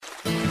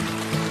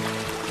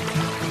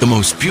the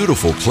most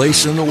beautiful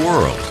place in the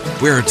world,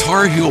 where a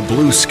Tar Heel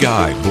blue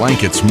sky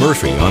blankets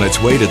Murphy on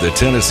its way to the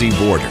Tennessee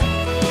border.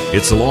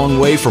 It's a long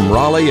way from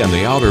Raleigh and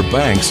the Outer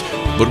Banks,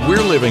 but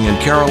we're living in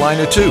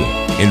Carolina too.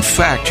 In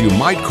fact, you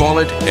might call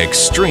it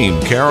Extreme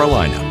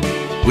Carolina.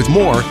 With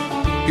more,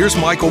 here's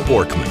Michael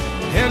Borkman.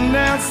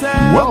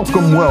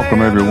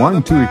 Welcome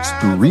everyone to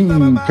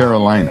Extreme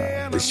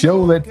Carolina, the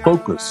show that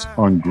focuses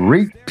on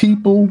great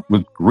people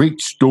with great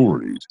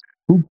stories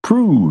who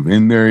prove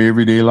in their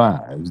everyday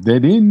lives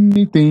that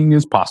anything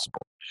is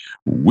possible.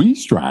 We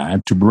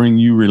strive to bring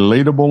you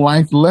relatable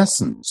life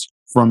lessons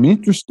from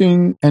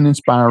interesting and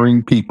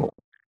inspiring people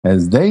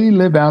as they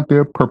live out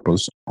their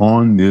purpose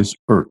on this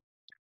earth.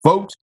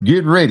 Folks,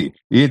 get ready.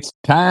 It's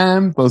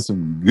time for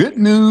some good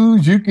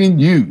news you can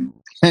use.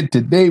 And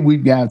today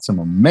we've got some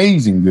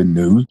amazing good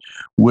news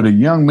with a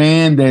young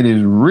man that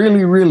is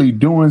really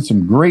doing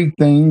some great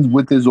things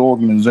with his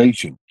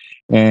organization.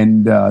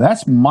 And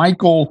that's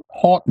Michael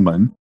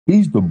Hartman.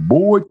 He's the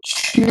board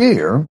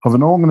chair of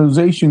an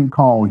organization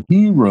called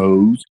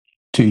Heroes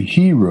to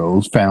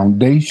Heroes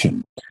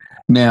Foundation.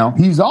 Now,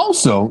 he's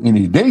also, in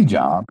his day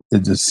job,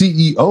 is the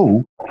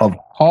CEO of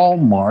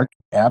Hallmark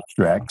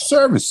Abstract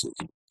Services.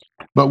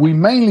 But we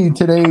want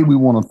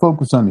to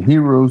focus on the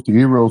Heroes to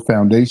Heroes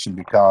Foundation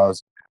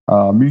because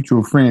a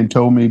mutual friend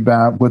told me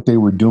about what they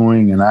were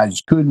doing, and I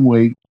just couldn't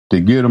wait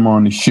to get them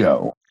on the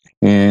show.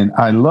 And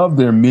I love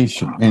their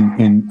mission.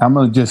 And I'm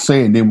going to just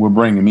say it, and then we'll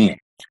bring them in.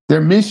 Their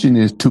mission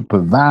is to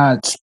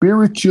provide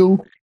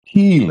spiritual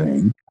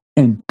healing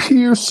and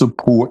peer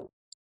support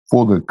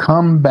for the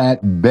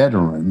combat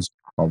veterans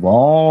of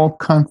all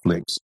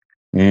conflicts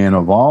and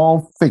of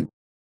all faith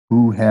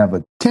who have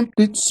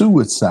attempted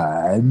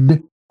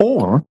suicide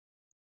or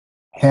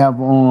have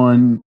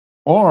on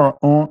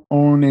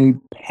a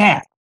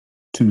path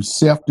to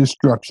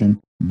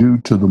self-destruction due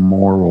to the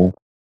moral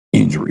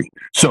injury.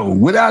 So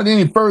without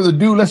any further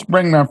ado, let's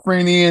bring my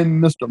friend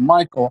in, Mr.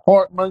 Michael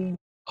Hartman.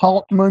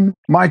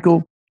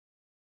 Michael,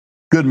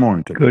 good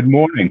morning to you.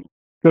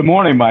 Good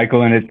morning,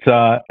 Michael, and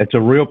it's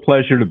a real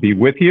pleasure to be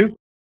with you.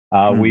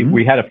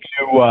 We had a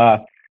few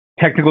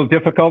technical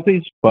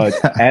difficulties, but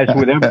as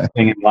with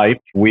everything in life,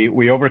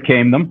 we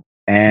overcame them,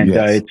 and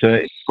yes. It's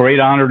a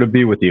great honor to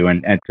be with you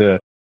and to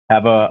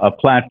have a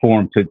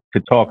platform to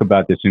talk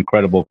about this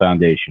incredible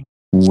foundation.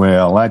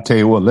 Well, I tell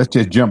you what, let's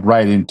just jump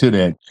right into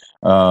that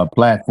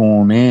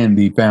platform and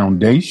the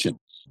foundation.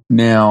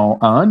 Now,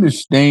 I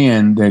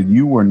understand that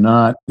you were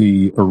not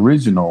the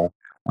original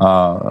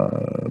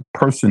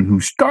person who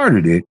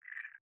started it,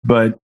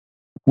 but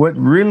what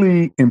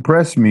really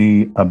impressed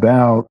me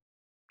about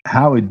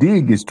how it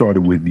did get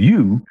started with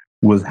you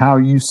was how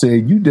you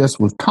said you just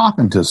was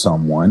talking to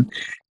someone,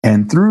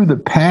 and through the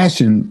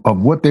passion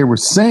of what they were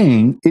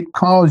saying, it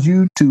caused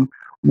you to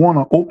want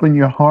to open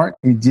your heart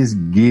and just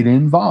get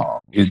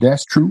involved. Is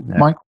that true,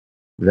 Michael?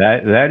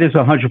 That is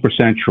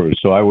 100% true.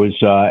 So I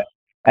was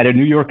at a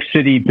New York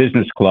City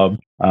business club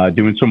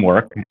doing some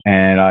work,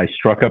 and I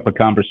struck up a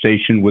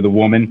conversation with a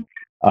woman,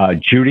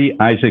 Judy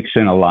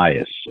Isaacson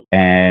Elias,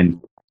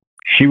 and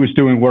she was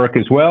doing work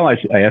as well. I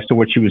asked her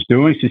what she was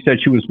doing. She said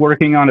she was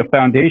working on a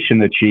foundation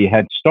that she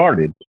had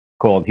started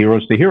called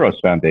Heroes to Heroes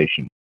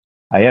Foundation.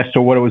 I asked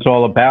her what it was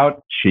all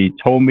about. She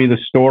told me the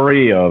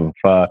story of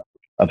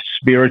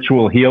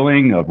spiritual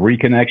healing, of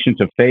reconnection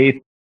to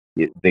faith,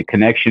 the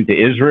connection to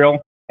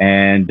Israel.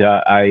 And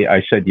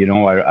I said,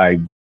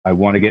 I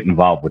want to get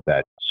involved with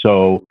that.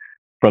 So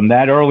from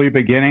that early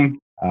beginning,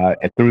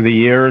 through the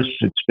years,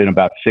 it's been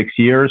about 6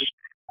 years,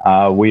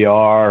 we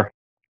are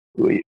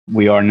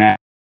now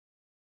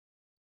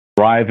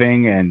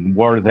thriving, and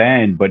were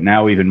then, but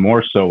now even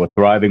more so, a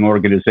thriving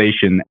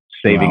organization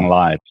saving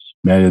lives.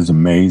 That is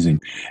amazing.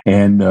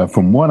 And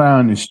from what I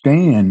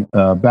understand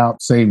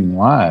about saving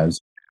lives,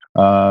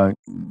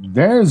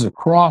 there's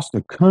across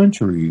the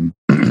country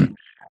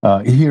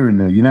here in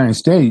the United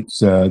States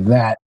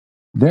that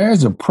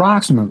there's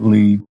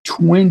approximately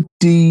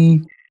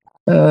 20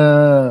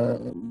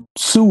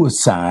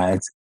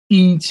 suicides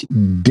each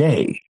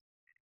day.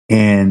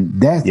 And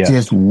that's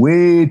just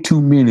way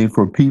too many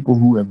for people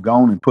who have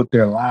gone and put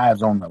their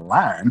lives on the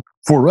line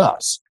for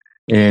us.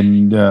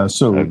 And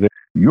so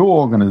your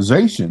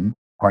organization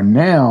are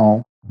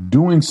now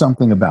doing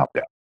something about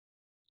that.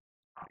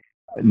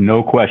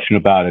 No question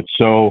about it.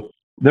 So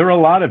there are a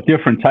lot of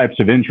different types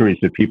of injuries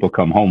that people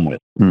come home with.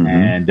 Mm-hmm.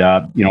 And,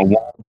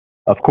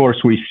 of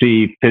course, we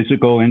see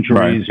physical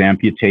injuries,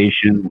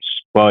 amputations,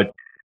 but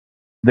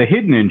the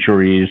hidden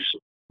injuries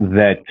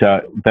that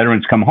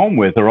veterans come home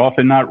with are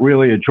often not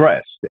really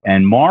addressed.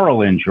 And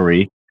moral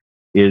injury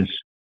is,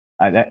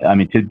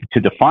 to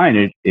define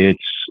it,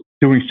 it's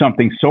doing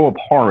something so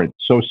abhorrent,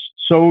 so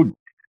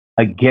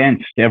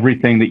against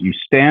everything that you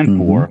stand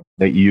for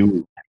that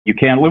you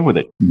can't live with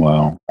it.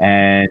 Wow.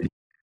 And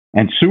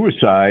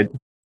suicide,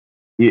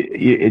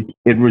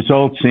 it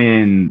results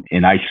in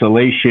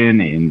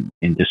isolation,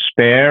 in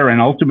despair, and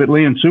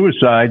ultimately in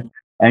suicide.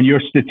 And your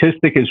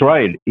statistic is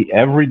right.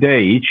 Every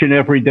day, each and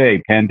every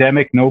day,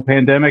 pandemic, no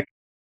pandemic,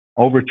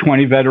 over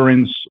 20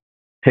 veterans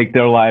take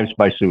their lives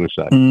by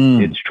suicide.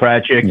 It's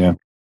tragic. Yeah.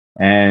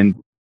 And,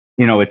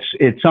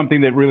 it's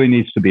something that really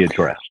needs to be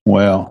addressed.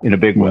 Well, in a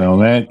big way.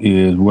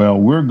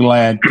 We're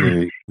glad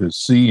to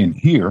see and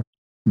hear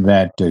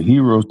that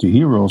Heroes to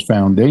Heroes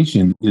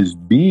Foundation is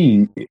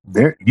being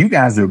there. You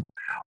guys are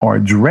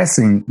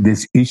addressing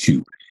this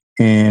issue.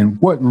 And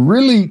what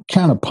really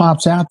kind of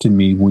pops out to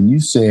me when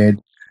you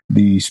said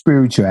the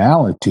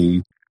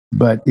spirituality,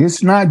 but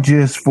it's not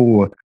just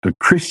for the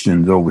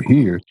Christians over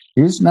here.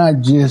 It's not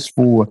just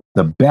for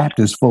the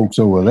Baptist folks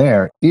over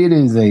there. It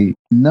is a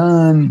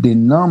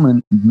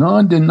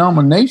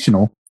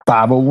non-denominational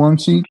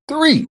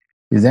 501c3.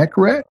 Is that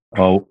correct?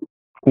 Oh,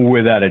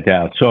 without a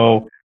doubt.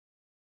 So,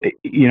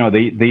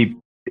 the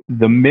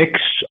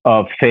mix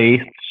of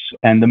faiths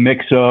and the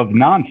mix of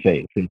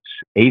non-faith. It's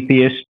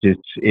atheists.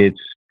 It's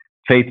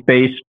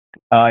faith-based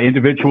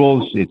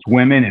individuals. It's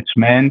women. It's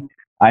men.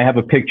 I have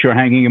a picture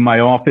hanging in my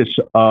office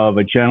of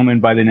a gentleman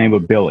by the name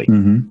of Billy.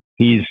 Mm-hmm.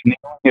 He's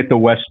kneeling at the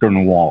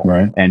Western Wall.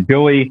 Right. And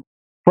Billy,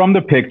 from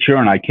the picture,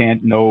 and I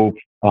can't know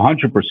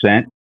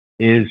 100%,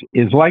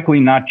 is likely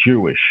not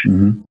Jewish.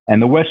 Mm-hmm.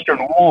 And the Western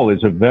Wall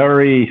is a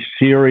very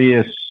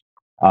serious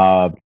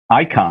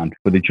icon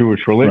for the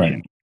Jewish religion.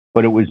 Right.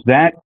 But it was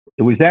that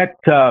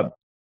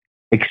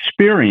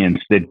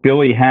experience that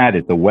Billy had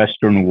at the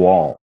Western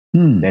Wall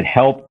that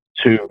helped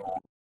to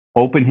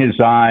open his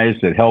eyes,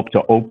 that helped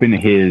to open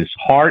his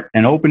heart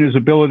and open his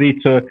ability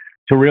to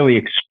really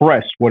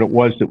express what it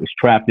was that was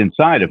trapped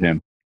inside of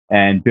him.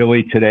 And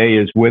Billy today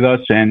is with us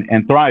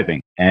and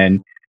thriving.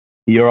 And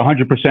you're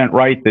 100%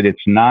 right that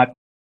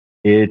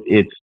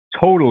it's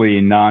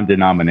totally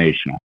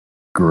non-denominational.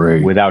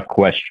 Great. Without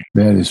question.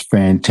 That is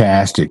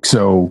fantastic.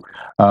 So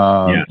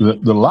a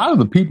lot of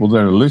the people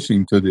that are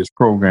listening to this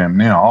program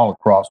now all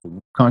across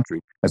the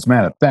country, as a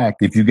matter of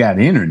fact, if you got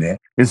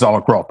internet, it's all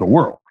across the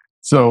world.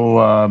 So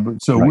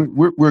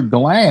right. we're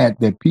glad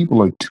that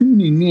people are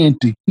tuning in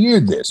to hear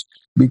this,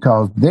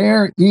 because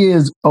there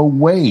is a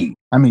way.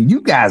 I mean,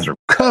 you guys are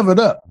covered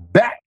up,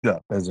 backed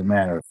up, as a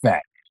matter of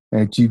fact,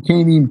 that you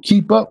can't even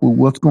keep up with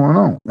what's going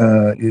on.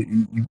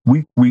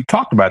 We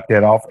talked about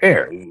that off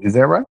air. Is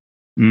that right?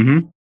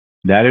 Mm-hmm.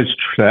 That is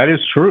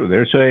true.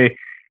 There's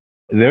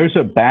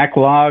a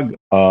backlog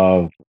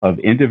of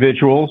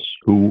individuals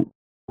who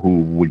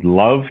would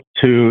love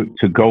to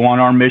go on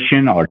our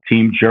mission, our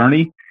team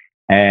journey,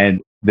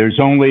 and there's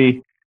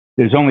only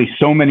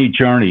so many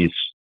journeys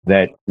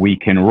that we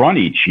can run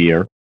each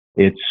year.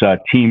 It's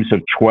teams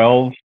of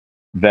 12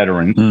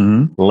 veterans,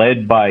 mm-hmm.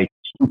 led by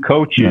 2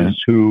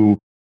 coaches who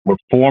were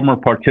former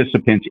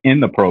participants in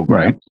the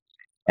program. Right.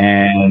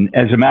 And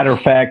as a matter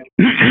of fact,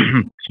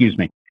 excuse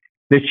me,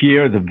 this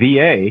year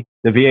the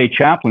VA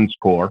Chaplains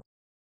Corps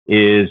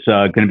is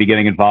going to be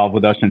getting involved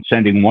with us and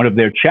sending one of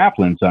their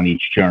chaplains on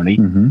each journey,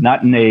 mm-hmm.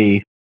 not in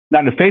a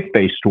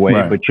faith-based way,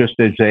 right. but just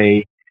as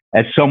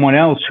someone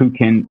else who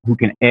can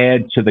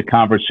add to the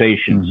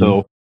conversation. Mm-hmm.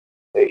 So,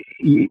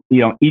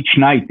 each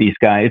night these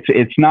guys,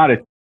 it's not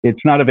a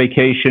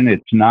vacation.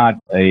 It's not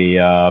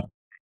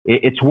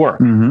it's work.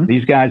 Mm-hmm.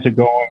 These guys are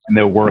going and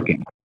they're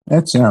working.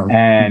 That sounds.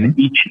 And mm-hmm.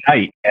 each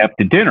night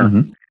after dinner,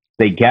 mm-hmm.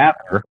 they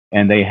gather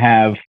and they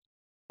have,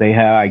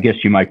 I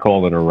guess you might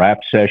call it a rap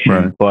session,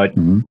 right. but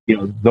mm-hmm.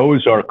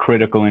 Those are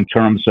critical in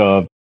terms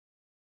of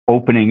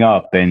opening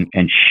up and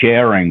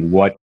sharing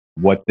what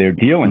they're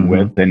dealing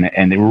mm-hmm. with,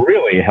 and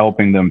really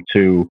helping them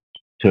to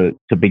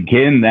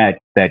begin that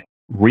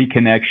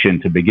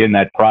reconnection, to begin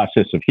that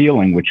process of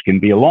healing, which can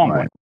be a long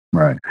one.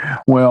 Right.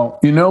 Well,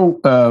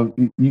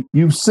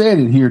 you've said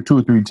it here 2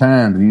 or 3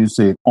 times, and you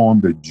said on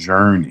the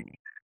journey.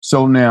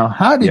 So now,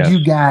 how did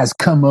you guys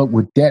come up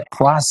with that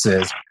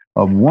process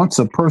of once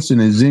a person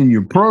is in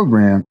your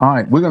program, all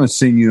right, we're going to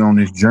send you on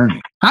this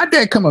journey? How'd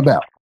that come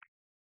about?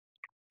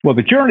 Well,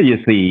 the journey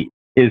is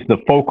the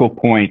focal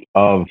point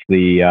of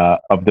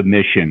the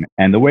mission,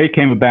 and the way it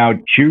came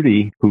about.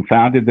 Judy, who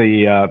founded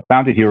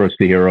Heroes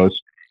to Heroes,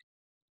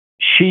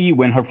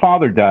 when her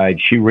father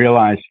died, she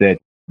realized that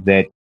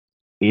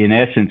in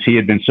essence he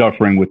had been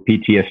suffering with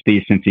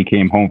PTSD since he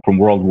came home from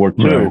World War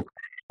II, right.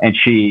 and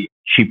she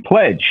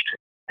pledged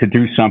to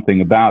do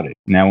something about it.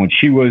 Now, when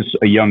she was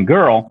a young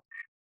girl,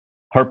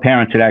 her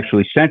parents had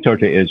actually sent her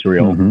to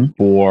Israel mm-hmm.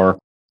 for,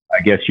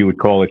 I guess you would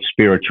call it,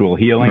 spiritual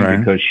healing, right.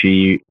 because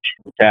she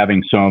was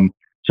having some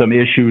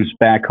issues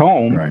back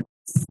home. Right.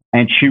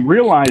 And she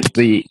realized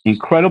the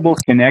incredible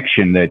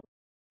connection that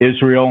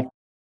Israel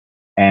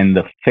and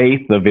the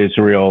faith of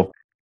Israel,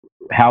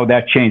 how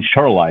that changed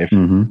her life.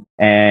 Mm-hmm.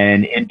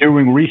 And in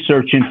doing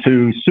research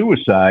into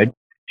suicide,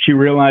 she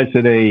realized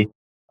that a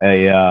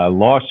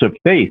loss of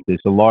faith is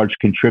a large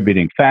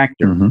contributing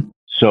factor. Mm-hmm.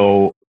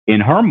 So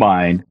in her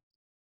mind,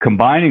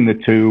 combining the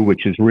two,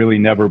 which has really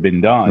never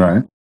been done,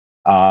 right.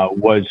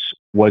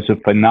 was a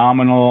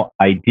phenomenal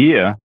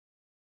idea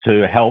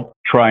to help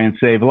try and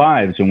save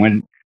lives. And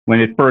when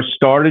it first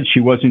started,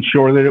 she wasn't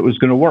sure that it was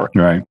going to work.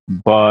 Right.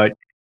 But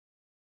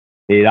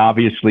it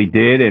obviously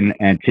did,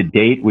 and to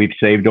date, we've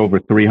saved over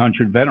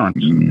 300 veterans.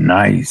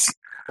 Nice.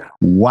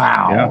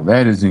 Wow. Yeah.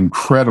 That is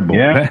incredible.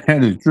 Yeah.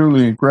 That is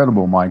truly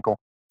incredible, Michael.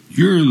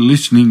 You're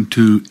listening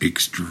to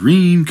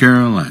Extreme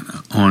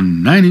Carolina on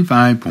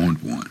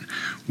 95.1.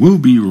 We'll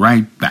be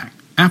right back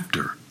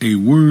after a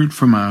word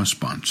from our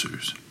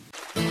sponsors.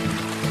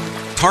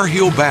 Tar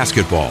Heel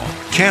basketball,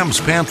 Cam's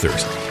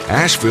Panthers,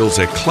 Asheville's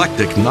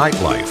eclectic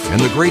nightlife,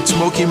 and the Great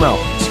Smoky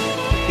Mountains.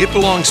 It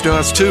belongs to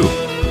us too,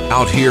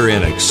 out here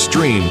in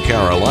Extreme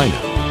Carolina.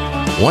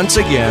 Once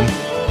again,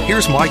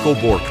 here's Michael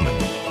Borkman.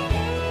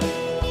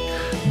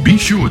 Be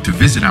sure to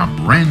visit our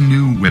brand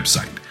new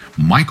website,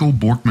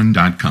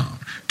 michaelborkman.com,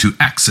 to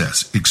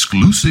access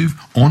exclusive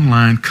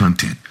online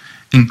content,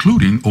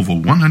 including over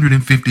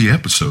 150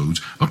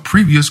 episodes of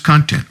previous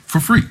content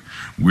for free.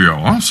 We are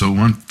also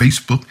on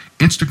Facebook,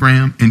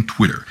 Instagram, and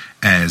Twitter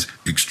as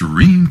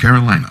Extreme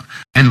Carolina.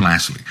 And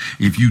lastly,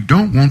 if you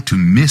don't want to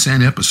miss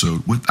an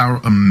episode with our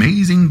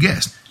amazing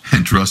guest,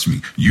 and trust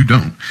me, you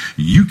don't,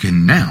 you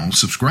can now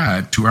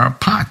subscribe to our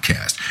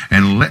podcast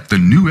and let the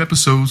new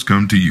episodes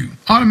come to you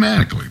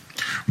automatically.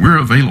 We're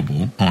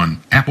available on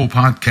Apple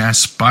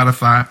Podcasts,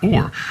 Spotify,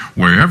 or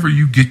wherever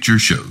you get your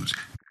shows.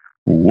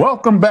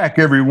 Welcome back,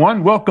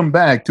 everyone. Welcome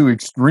back to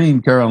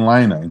Extreme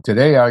Carolina. And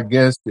today our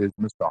guest is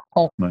Mr.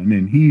 Haltman,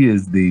 and he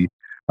is the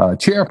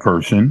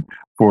chairperson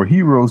for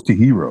Heroes to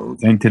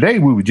Heroes. And today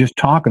we were just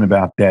talking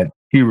about that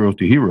Heroes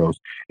to Heroes.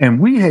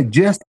 And we had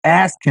just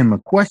asked him a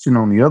question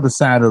on the other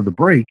side of the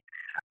break.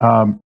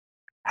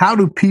 How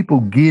do people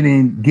get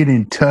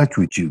in touch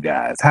with you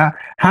guys?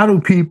 How do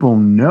people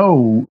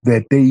know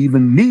that they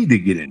even need to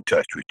get in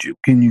touch with you?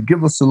 Can you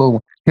give us a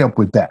little help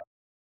with that?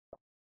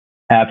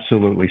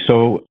 Absolutely.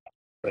 So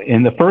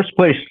in the first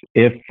place,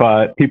 if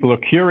people are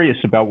curious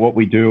about what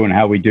we do and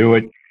how we do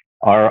it,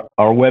 our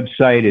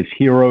website is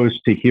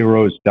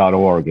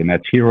heroes2heroes.org, and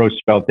that's heroes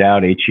spelled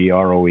out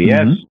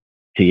HEROES,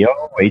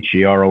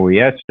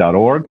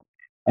 TOHEROES.org,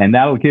 and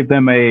that'll give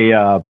them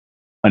an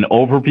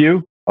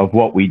overview of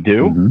what we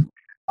do. Mm-hmm.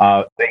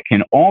 They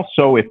can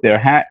also, if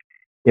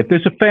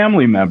there's a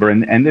family member,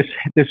 and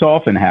this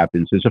often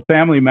happens, there's a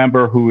family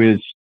member who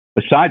is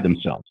beside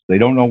themselves. They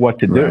don't know what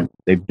to do. Right.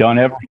 They've done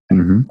everything,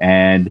 mm-hmm.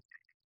 and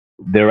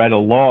they're at a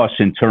loss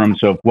in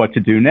terms of what to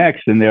do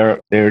next, and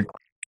they're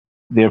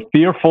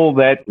fearful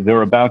that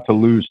they're about to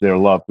lose their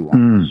loved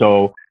one.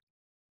 So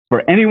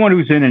for anyone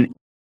who's in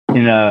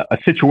a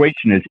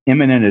situation as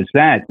imminent as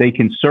that, they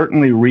can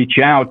certainly reach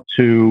out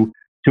to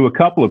a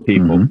couple of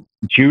people. Mm-hmm.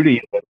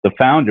 Judy, the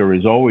founder,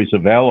 is always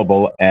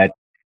available and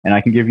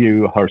I can give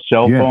you her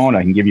cell phone.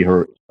 I can give you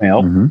her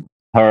email. Mm-hmm.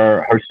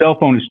 Her cell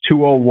phone is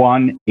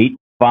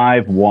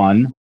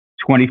 201-851-2409.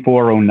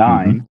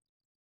 Mm-hmm.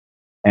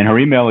 And her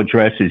email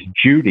address is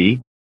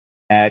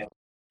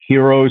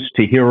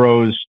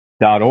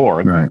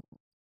judy@heroes2heroes.org. Right.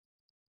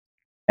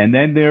 And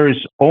then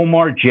there's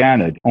Omar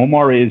Janad.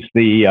 Omar is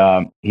he's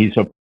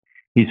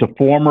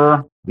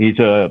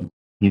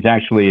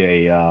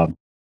actually a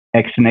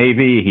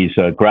ex-Navy. He's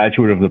a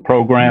graduate of the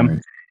program, right.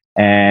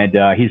 And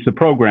he's the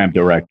program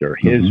director.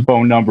 His mm-hmm.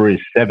 phone number is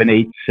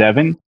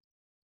 787-240-5050.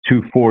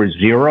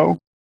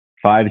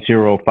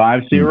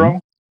 Mm-hmm.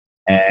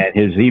 And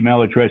his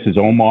email address is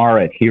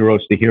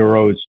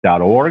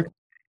omar@heroes2heroes.org.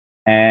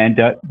 And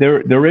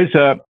there is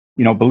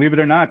believe it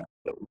or not,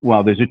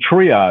 there's a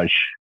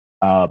triage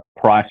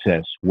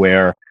process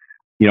where,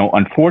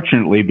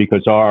 unfortunately,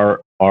 because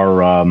our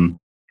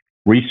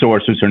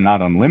resources are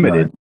not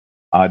unlimited, right.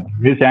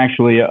 There is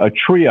actually a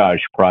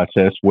triage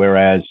process,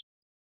 whereas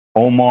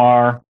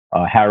Omar,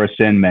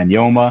 Harrison,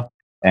 Manyoma,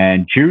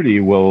 and Judy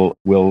will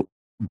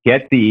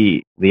get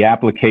the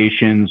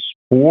applications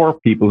for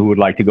people who would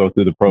like to go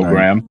through the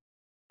program. Right.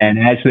 And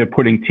as they're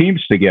putting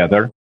teams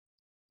together,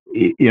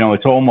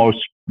 it's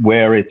almost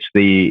where it's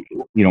the,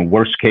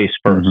 worst case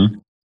first. Mm-hmm.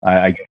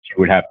 I guess you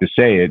would have to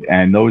say it.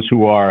 And those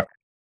who are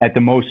at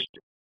the most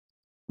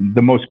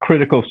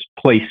critical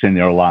place in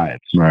their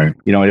lives. Right.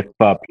 If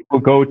people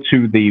go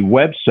to the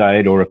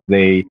website, or if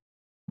they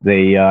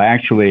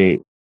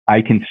actually,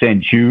 I can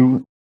send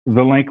you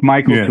the link,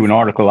 Michael, to an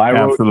article I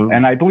wrote. Absolutely.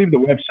 And I believe the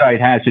website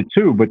has it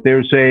too, but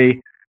there's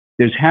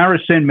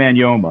Harrison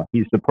Manyoma.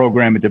 He's the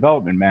program and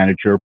development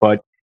manager,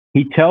 but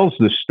he tells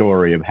the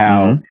story of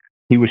how mm-hmm.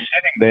 he was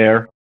sitting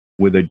there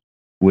with a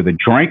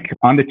drink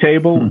on the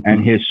table mm-hmm.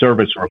 and his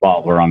service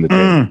revolver on the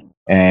table.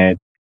 And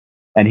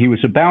he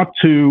was about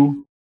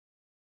to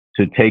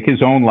take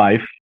his own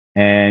life,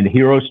 and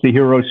Heroes to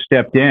Heroes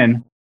stepped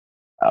in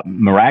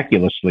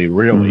miraculously,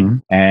 really. Mm-hmm.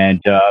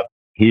 And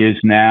he is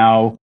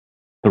now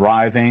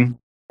thriving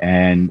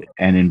and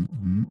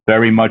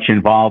very much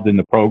involved in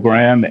the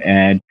program.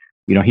 And,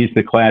 he's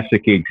the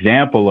classic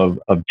example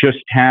of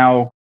just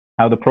how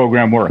the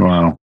program works.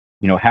 Wow.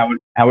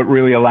 How it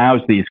really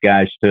allows these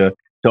guys to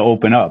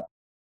open up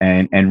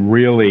and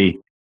really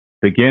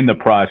begin the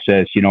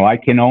process. I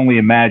can only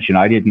imagine,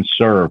 I didn't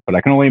serve, but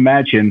I can only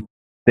imagine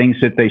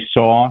things that they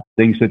saw,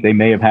 things that they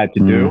may have had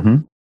to do, mm-hmm.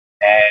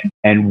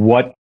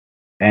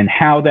 and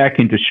how that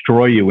can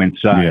destroy you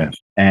inside. Yes.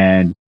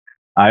 And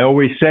I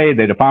always say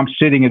that if I'm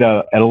sitting at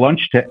a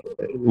lunch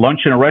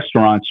in a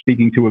restaurant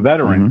speaking to a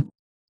veteran, mm-hmm.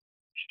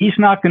 he's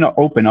not going to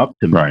open up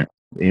to me. Right.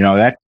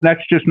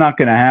 That's just not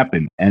going to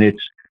happen. And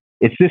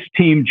it's this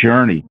team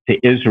journey to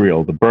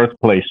Israel, the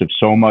birthplace of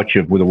so much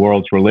of the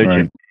world's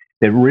religion,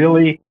 that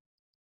really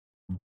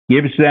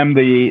gives them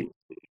the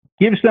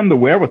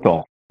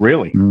wherewithal,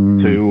 really,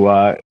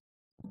 to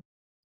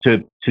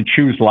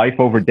choose life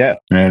over death.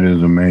 That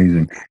is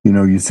amazing.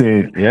 You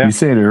said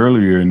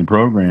earlier in the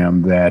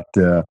program that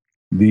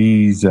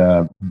these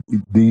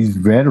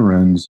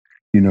veterans,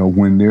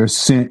 when they're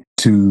sent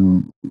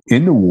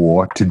in the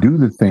war to do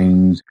the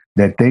things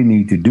that they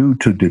need to do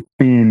to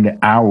defend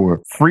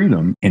our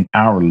freedom and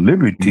our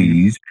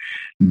liberties,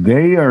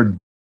 they're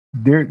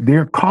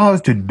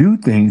caused to do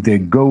things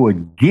that go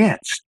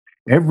against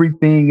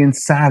everything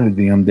inside of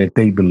them that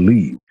they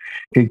believe,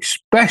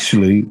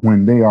 especially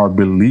when they are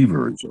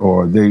believers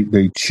or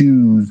they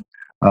choose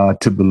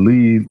to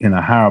believe in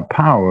a higher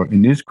power,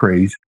 in this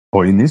case,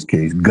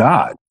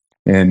 God,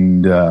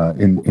 and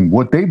in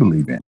what they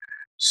believe in.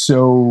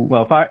 So,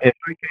 well, if I can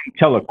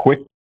tell a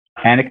quick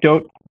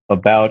anecdote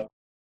about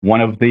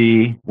one of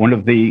the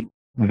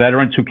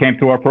veterans who came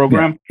through our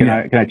program, can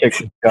I take?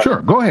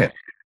 Sure, go ahead.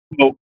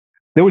 So,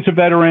 there was a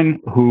veteran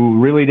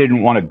who really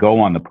didn't want to go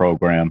on the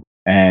program,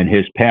 and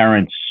his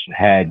parents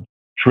had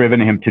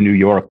driven him to New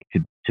York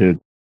to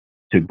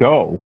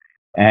go,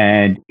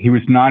 and he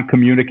was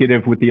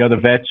non-communicative with the other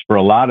vets for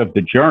a lot of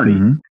the journey.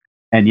 Mm-hmm.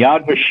 And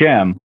Yad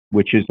Vashem,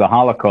 which is the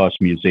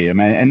Holocaust Museum,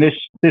 and this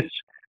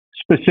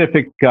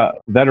specific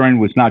veteran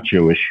was not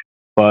Jewish,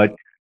 but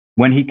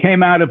when he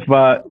came out of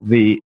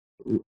the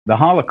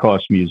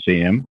Holocaust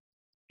Museum,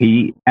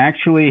 he said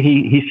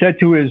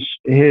to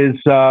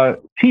his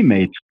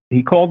teammates,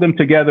 he called them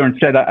together and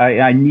said,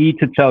 I need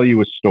to tell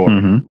you a story.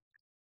 Mm-hmm.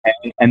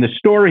 And the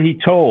story he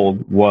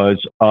told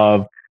was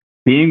of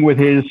being with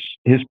his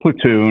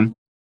platoon,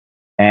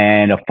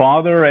 and a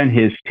father and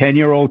his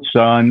 10-year-old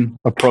son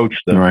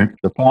approached them. Right.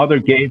 The father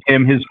gave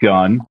him his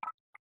gun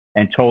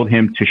and told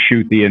him to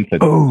shoot the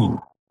infidels.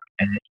 Oh.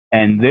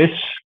 And this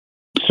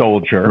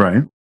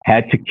soldier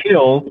had to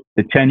kill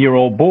the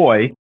 10-year-old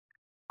boy,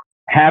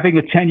 having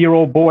a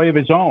 10-year-old boy of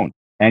his own.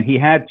 And he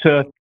had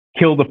to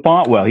kill the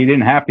father. Well, he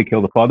didn't have to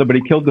kill the father, but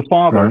he killed the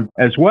father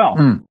as well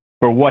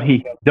for what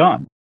he had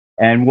done.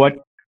 And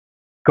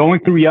going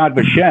through Yad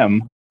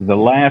Vashem, the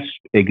last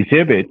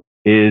exhibit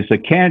is a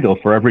candle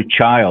for every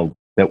child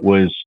that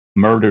was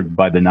murdered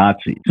by the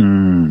Nazis.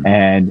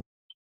 And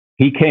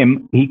he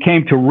came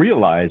to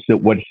realize that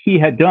what he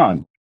had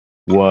done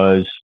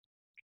was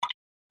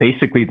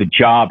basically the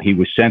job he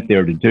was sent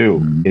there to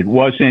do. It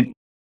wasn't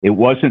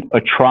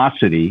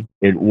atrocity.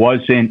 It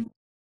wasn't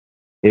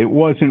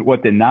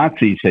what the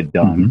Nazis had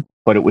done,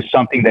 but it was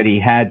something that he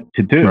had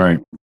to do. Right.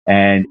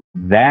 And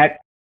that,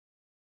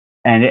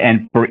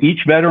 and for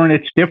each veteran,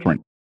 it's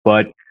different.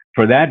 But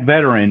for that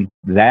veteran,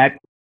 that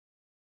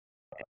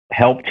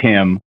helped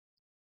him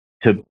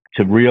to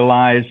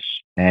realize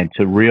and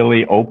to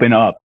really open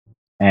up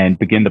and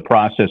begin the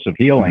process of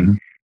healing.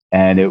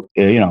 And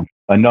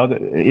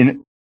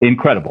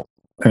incredible.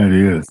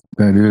 That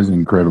is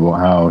incredible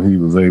how he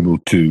was able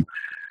to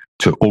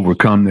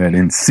overcome that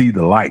and see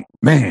the light.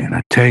 Man,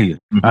 I tell you,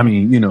 I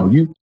mean,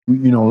 you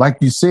like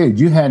you said,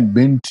 you hadn't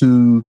been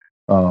to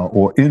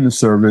or in the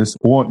service,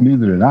 or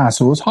neither did I.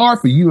 So it's hard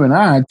for you and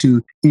I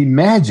to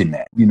imagine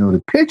that,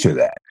 to picture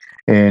that,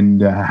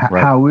 and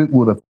how it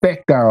would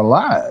affect our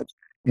lives.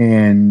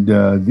 And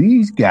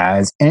these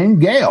guys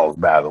and gals,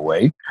 by the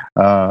way,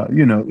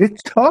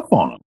 it's tough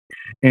on them.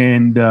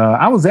 And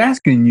I was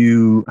asking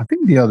you, I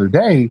think the other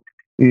day,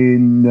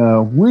 in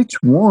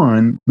which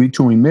one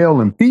between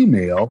male and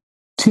female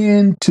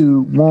tend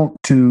to want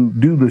to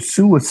do the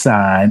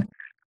suicide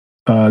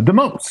the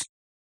most.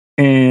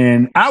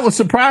 And I was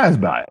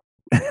surprised by it.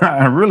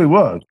 I really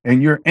was.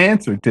 And your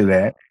answer to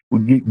that,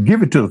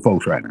 give it to the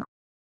folks right now.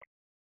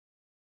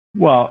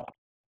 Well,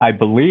 I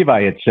believe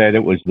I had said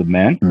it was the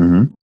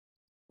men.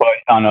 But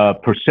on a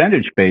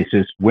percentage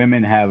basis,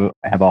 women have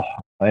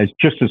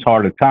just as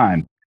hard a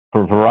time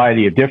for a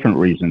variety of different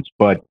reasons.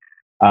 But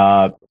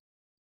the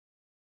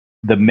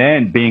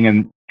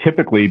men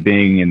typically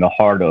being in the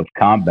heart of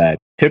combat,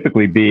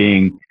 typically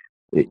being,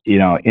 in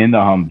the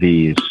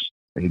Humvees,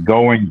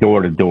 going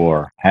door to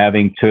door,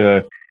 having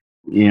to,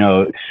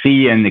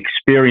 see and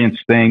experience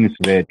things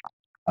that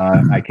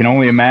I can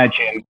only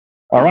imagine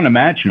are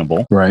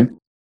unimaginable. Right.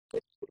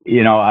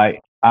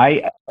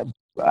 I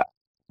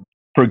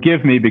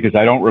forgive me because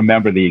I don't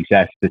remember the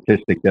exact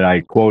statistic that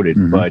I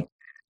quoted, but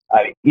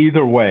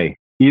either way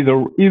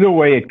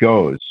it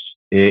goes,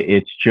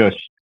 it's just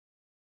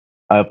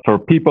for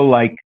people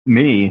like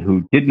me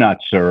who did not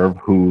serve,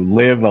 who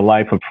live a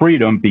life of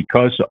freedom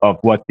because of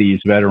what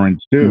these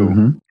veterans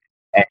do,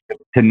 and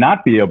to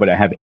not be able to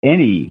have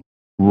any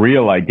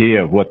real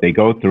idea of what they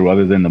go through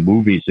other than the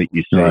movies that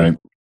you see. Right.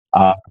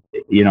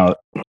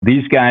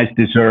 These guys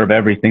deserve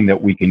everything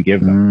that we can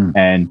give them,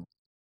 and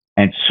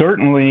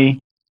certainly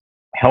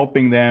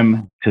helping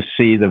them to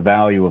see the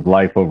value of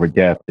life over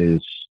death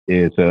is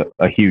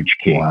a huge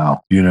key.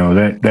 Wow.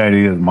 That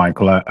is,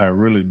 Michael, I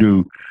really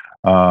do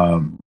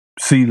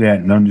see that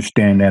and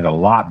understand that a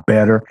lot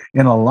better.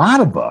 And a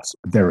lot of us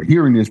that are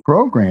hearing this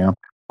program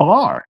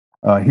are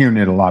hearing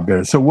it a lot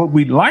better. So what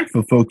we'd like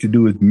for folks to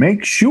do is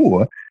make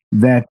sure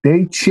that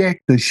they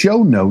check the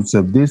show notes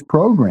of this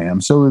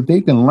program so that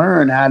they can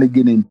learn how to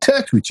get in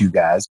touch with you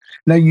guys.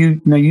 Now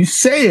you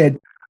said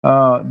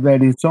that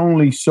it's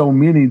only so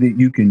many that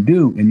you can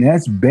do, and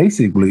that's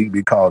basically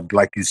because,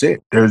 like you said,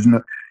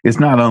 it's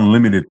not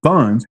unlimited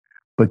funds.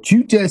 But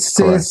you just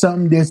said Correct.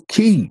 something that's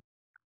key.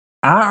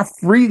 Our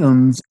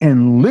freedoms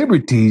and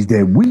liberties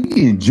that we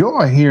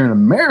enjoy here in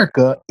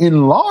America,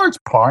 in large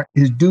part,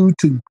 is due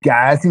to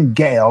guys and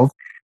gals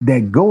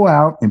that go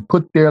out and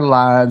put their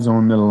lives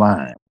on the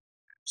line.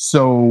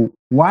 So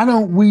why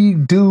don't we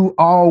do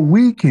all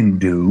we can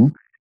do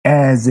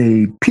as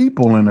a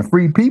people and a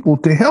free people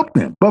to help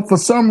them? But for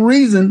some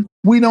reason,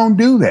 we don't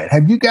do that.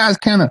 Have you guys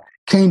kind of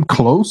came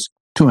close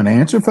to an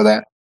answer for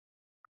that?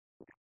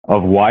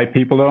 Of why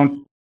people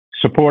don't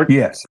support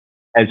Yes.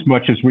 as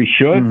much as we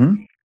should?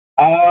 Mm-hmm.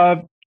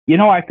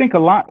 I think a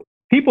lot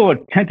people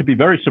tend to be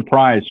very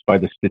surprised by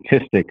the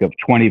statistic of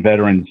 20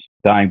 veterans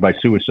dying by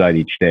suicide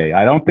each day.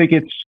 I don't think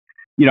it's,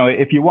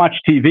 if you watch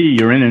TV,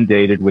 you're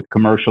inundated with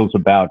commercials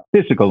about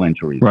physical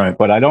injuries. Right.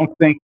 But I don't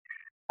think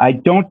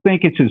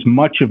it's as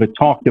much of a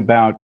talked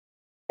about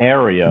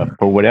area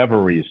for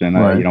whatever reason.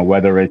 Right.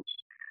 Whether it's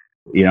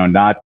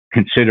not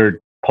considered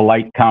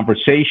polite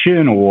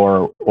conversation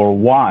or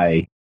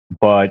why,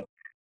 but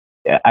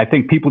I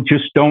think people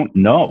just don't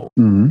know,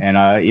 Mm-hmm.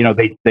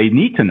 and they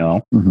need to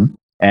know, Mm-hmm.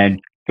 and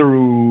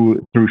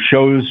through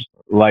shows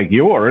like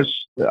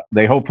yours,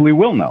 they hopefully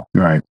will know.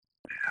 Right.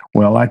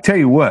 Well, I tell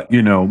you what,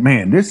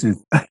 man, this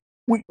is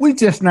we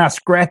just not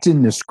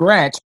scratching the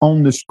scratch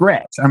on the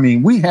scratch. I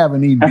mean, we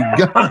haven't even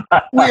begun.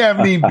 We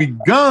haven't even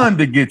begun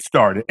to get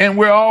started, and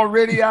we're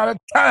already out of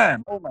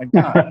time. Oh my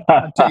God!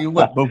 I tell you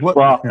what, but what?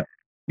 Well,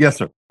 yes,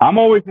 sir. I'm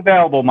always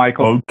available,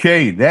 Michael.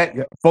 Okay,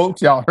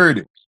 folks, y'all heard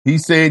it. He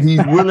said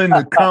he's willing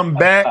to come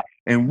back,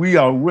 and we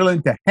are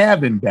willing to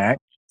have him back.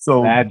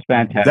 So That's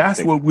fantastic.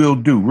 That's what we'll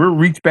do. We'll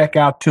reach back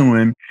out to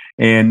him.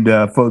 And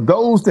for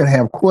those that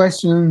have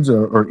questions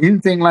or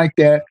anything like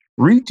that,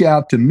 reach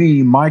out to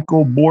me,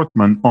 Michael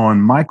Borkman,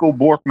 on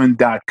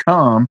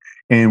michaelborkman.com,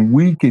 and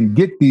we can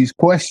get these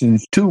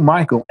questions to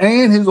Michael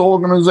and his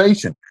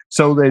organization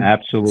so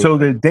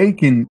that they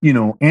can,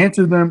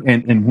 answer them.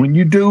 And when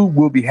you do,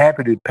 we'll be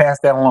happy to pass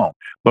that along.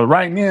 But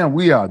right now,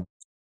 we are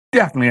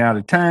definitely out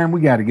of time.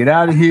 We got to get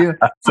out of here.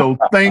 So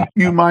thank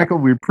you, Michael.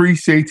 We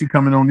appreciate you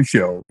coming on the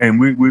show. And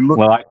we look.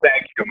 Well, I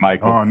thank you,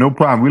 Michael. Oh, no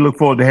problem. We look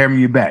forward to having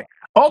you back.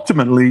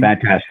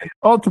 Fantastic.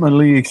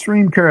 Ultimately,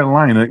 Extreme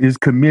Carolina is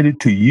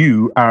committed to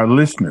you, our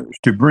listeners,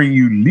 to bring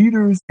you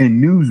leaders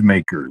and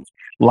newsmakers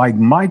like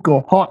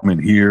Michael Hartman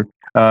here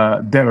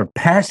that are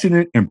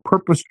passionate and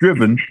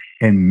purpose-driven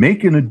and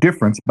making a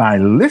difference by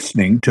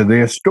listening to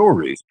their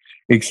stories.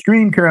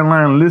 Extreme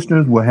Carolina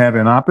listeners will have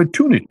an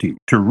opportunity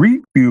to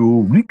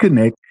refuel,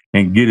 reconnect,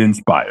 and get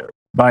inspired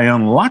by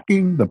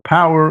unlocking the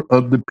power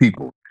of the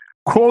people.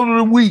 Quote of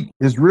the week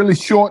is really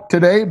short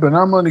today, but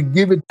I'm going to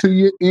give it to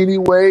you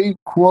anyway.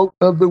 Quote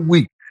of the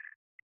week.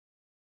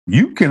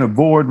 You can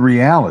avoid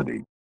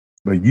reality,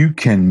 but you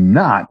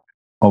cannot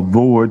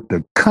avoid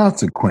the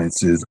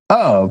consequences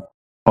of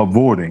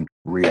avoiding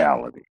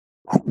reality.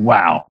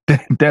 Wow,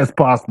 that's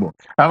possible.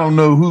 I don't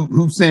know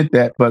who sent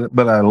that,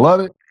 but I love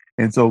it.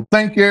 And so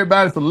thank you,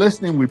 everybody, for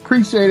listening. We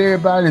appreciate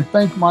everybody. And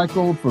thank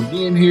Michael for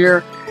being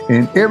here.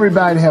 And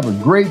everybody have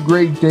a great,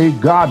 great day.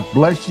 God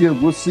bless you.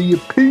 We'll see you.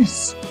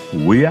 Peace.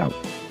 We out.